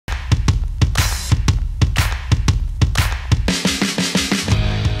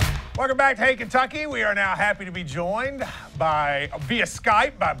Welcome back to Hey Kentucky. We are now happy to be joined via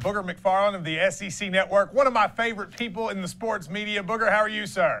Skype by Booger Macfarland of the SEC Network, one of my favorite people in the sports media. Booger, how are you,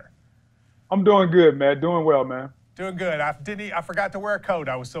 sir? I'm doing good, man. Doing well, man. Doing good. I forgot to wear a coat.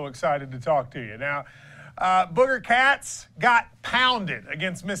 I was so excited to talk to you. Now, Booger Cats got pounded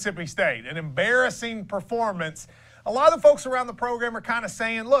against Mississippi State, an embarrassing performance. A lot of the folks around the program are kind of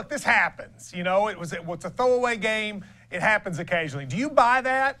saying, look, this happens. You know, it's a throwaway game. It happens occasionally. Do you buy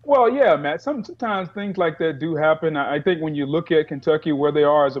that? Well, yeah, Matt. Sometimes things like that do happen. I think when you look at Kentucky, where they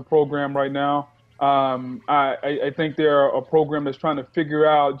are as a program right now, I think they're a program that's trying to figure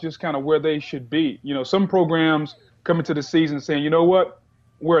out just kind of where they should be. You know, some programs come into the season saying, you know what,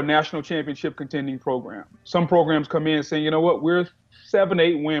 we're a national championship contending program. Some programs come in saying, you know what, we're a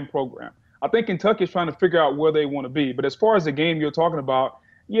 7-8 win program. I think Kentucky is trying to figure out where they want to be. But as far as the game you're talking about,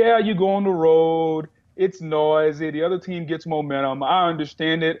 yeah, you go on the road. It's noisy. The other team gets momentum. I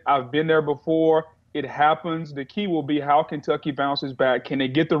understand it. I've been there before. It happens. The key will be how Kentucky bounces back. Can they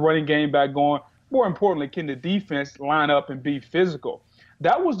get the running game back going? More importantly, can the defense line up and be physical?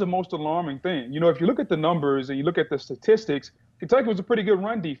 That was the most alarming thing. You know, if you look at the numbers and you look at the statistics, Kentucky was a pretty good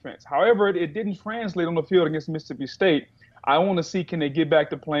run defense. However, it didn't translate on the field against Mississippi State. I want to see, can they get back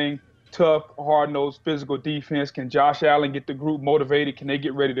to playing tough, hard-nosed, physical defense? Can Josh Allen get the group motivated? Can they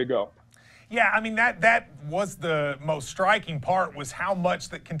get ready to go? Yeah, I mean, that was the most striking part, was how much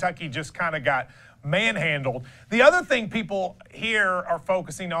that Kentucky just kind of got manhandled. The other thing people here are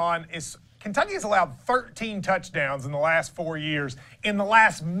focusing on is Kentucky has allowed 13 touchdowns in the last 4 years in the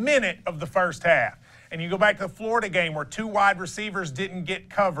last minute of the first half. And you go back to the Florida game where 2 wide receivers didn't get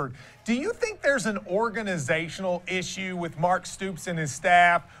covered. Do you think there's an organizational issue with Mark Stoops and his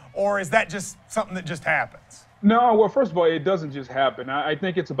staff, or is that just something that just happens? No, well, first of all, it doesn't just happen. I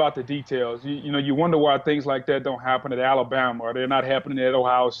think it's about the details. You know, you wonder why things like that don't happen at Alabama or they're not happening at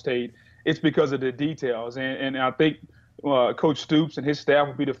Ohio State. It's because of the details. And I think Coach Stoops and his staff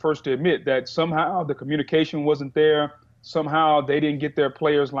will be the first to admit that somehow the communication wasn't there. Somehow they didn't get their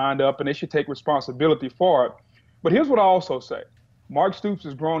players lined up, and they should take responsibility for it. But here's what I also say. Mark Stoops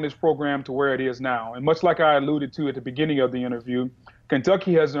has grown this program to where it is now. And much like I alluded to at the beginning of the interview,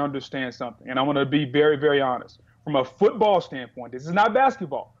 Kentucky has to understand something. And I'm going to be very, very honest. From a football standpoint, this is not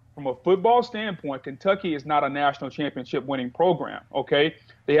basketball. From a football standpoint, Kentucky is not a national championship winning program, okay?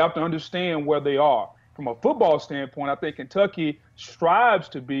 They have to understand where they are. From a football standpoint, I think Kentucky strives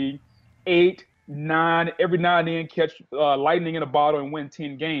to be 8, 9, every now and then catch lightning in a bottle and win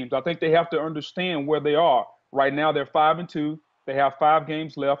 10 games. I think they have to understand where they are. Right now, they're 5-2. They have 5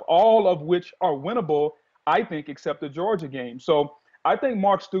 games left, all of which are winnable, I think, except the Georgia game. So I think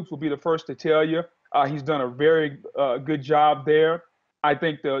Mark Stoops will be the first to tell you he's done a very good job there. I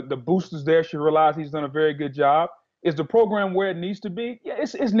think the boosters there should realize he's done a very good job. Is the program where it needs to be? Yeah,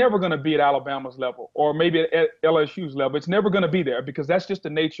 it's never going to be at Alabama's level or maybe at LSU's level. It's never going to be there because that's just the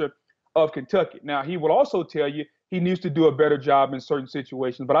nature of Kentucky. Now, he will also tell you he needs to do a better job in certain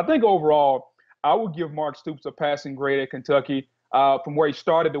situations. But I think overall, I would give Mark Stoops a passing grade at Kentucky from where he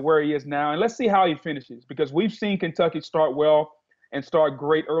started to where he is now. And let's see how he finishes, because we've seen Kentucky start well and start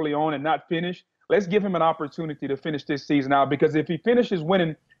great early on and not finish. Let's give him an opportunity to finish this season out, because if he finishes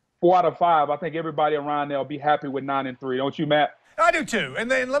winning 4 out of 5, I think everybody around there will be happy with 9-3. Don't you, Matt? I do too. And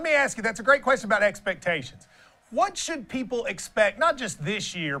then let me ask you, that's a great question about expectations. What should people expect, not just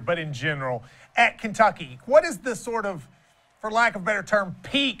this year, but in general, at Kentucky? What is the sort of, for lack of a better term,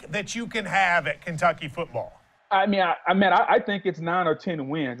 peak that you can have at Kentucky football? I think it's 9 or 10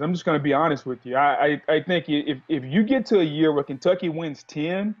 wins. I'm just going to be honest with you. I think if you get to a year where Kentucky wins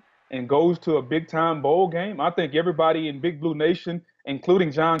 10 and goes to a big-time bowl game, I think everybody in Big Blue Nation, including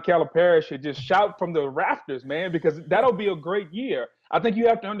John Calipari, should just shout from the rafters, man, because that'll be a great year. I think you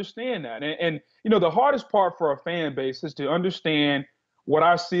have to understand that. And you know, the hardest part for a fan base is to understand what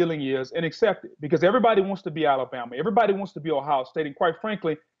our ceiling is and accept it, because everybody wants to be Alabama. Everybody wants to be Ohio State. And quite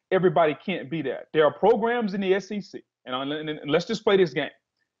frankly, everybody can't be that. There are programs in the SEC, and let's just play this game.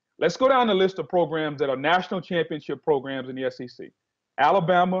 Let's go down the list of programs that are national championship programs in the SEC.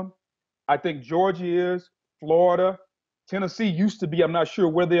 Alabama, I think Georgia is, Florida, Tennessee used to be. I'm not sure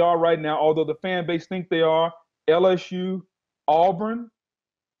where they are right now, although the fan base think they are. LSU, Auburn,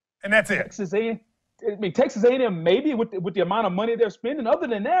 and that's it. Texas A&M maybe with the amount of money they're spending. Other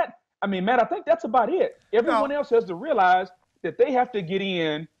than that, I mean, Matt, I think that's about it. Everyone else has to realize that they have to get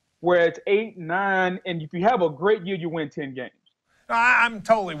in where it's 8, 9, and if you have a great year, you win 10 games. I'm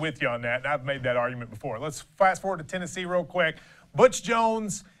totally with you on that, and I've made that argument before. Let's fast forward to Tennessee real quick. Butch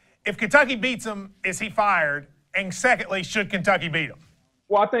Jones, if Kentucky beats him, is he fired? And secondly, should Kentucky beat him?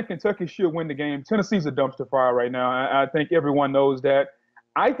 Well, I think Kentucky should win the game. Tennessee's a dumpster fire right now. I think everyone knows that.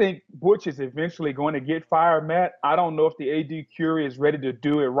 I think Butch is eventually going to get fired, Matt. I don't know if the AD Curie is ready to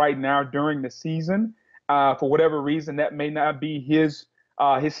do it right now during the season. For whatever reason, that may not be his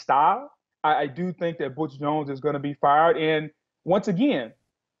style. I do think that Butch Jones is going to be fired. And once again,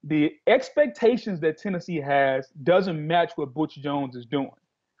 the expectations that Tennessee has doesn't match what Butch Jones is doing.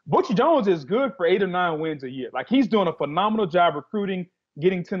 Butch Jones is good for 8 or 9 wins a year. Like, he's doing a phenomenal job recruiting,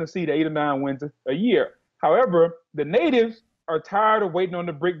 getting Tennessee to 8 or 9 wins a year. However, the natives are tired of waiting on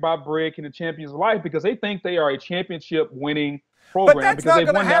the brick by brick and the champion's life because they think they are a championship winning program. But that's because not they've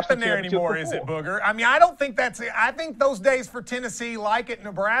going to won happen national there anymore, is it, Booger? I mean, I don't think that's it. I think those days for Tennessee, like at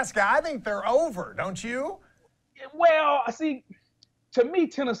Nebraska, I think they're over, don't you? Well, see, to me,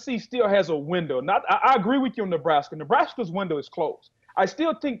 Tennessee still has a window. I agree with you on Nebraska. Nebraska's window is closed. I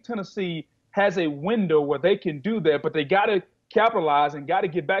still think Tennessee has a window where they can do that, but they got to capitalize and got to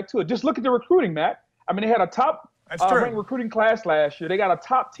get back to it. Just look at the recruiting, Matt. I mean, they had a top ranked recruiting class last year. They got a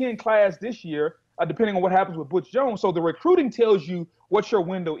top 10 class this year, depending on what happens with Butch Jones. So the recruiting tells you what your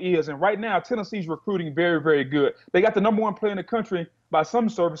window is. And right now, Tennessee's recruiting very, very good. They got the #1 player in the country by some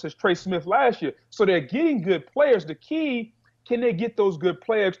services, Trey Smith, last year. So they're getting good players. The key, can they get those good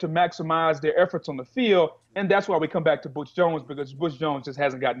players to maximize their efforts on the field? And that's why we come back to Butch Jones, because Butch Jones just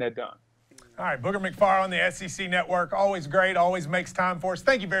hasn't gotten that done. All right, Booger Macfarland on the SEC Network. Always great, always makes time for us.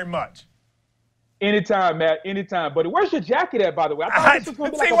 Thank you very much. Anytime, Matt, anytime. Buddy, where's your jacket at, by the way? I thought this was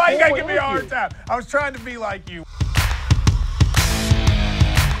going to be like see a why you got to four-way give me a hard interview. time. I was trying to be like you.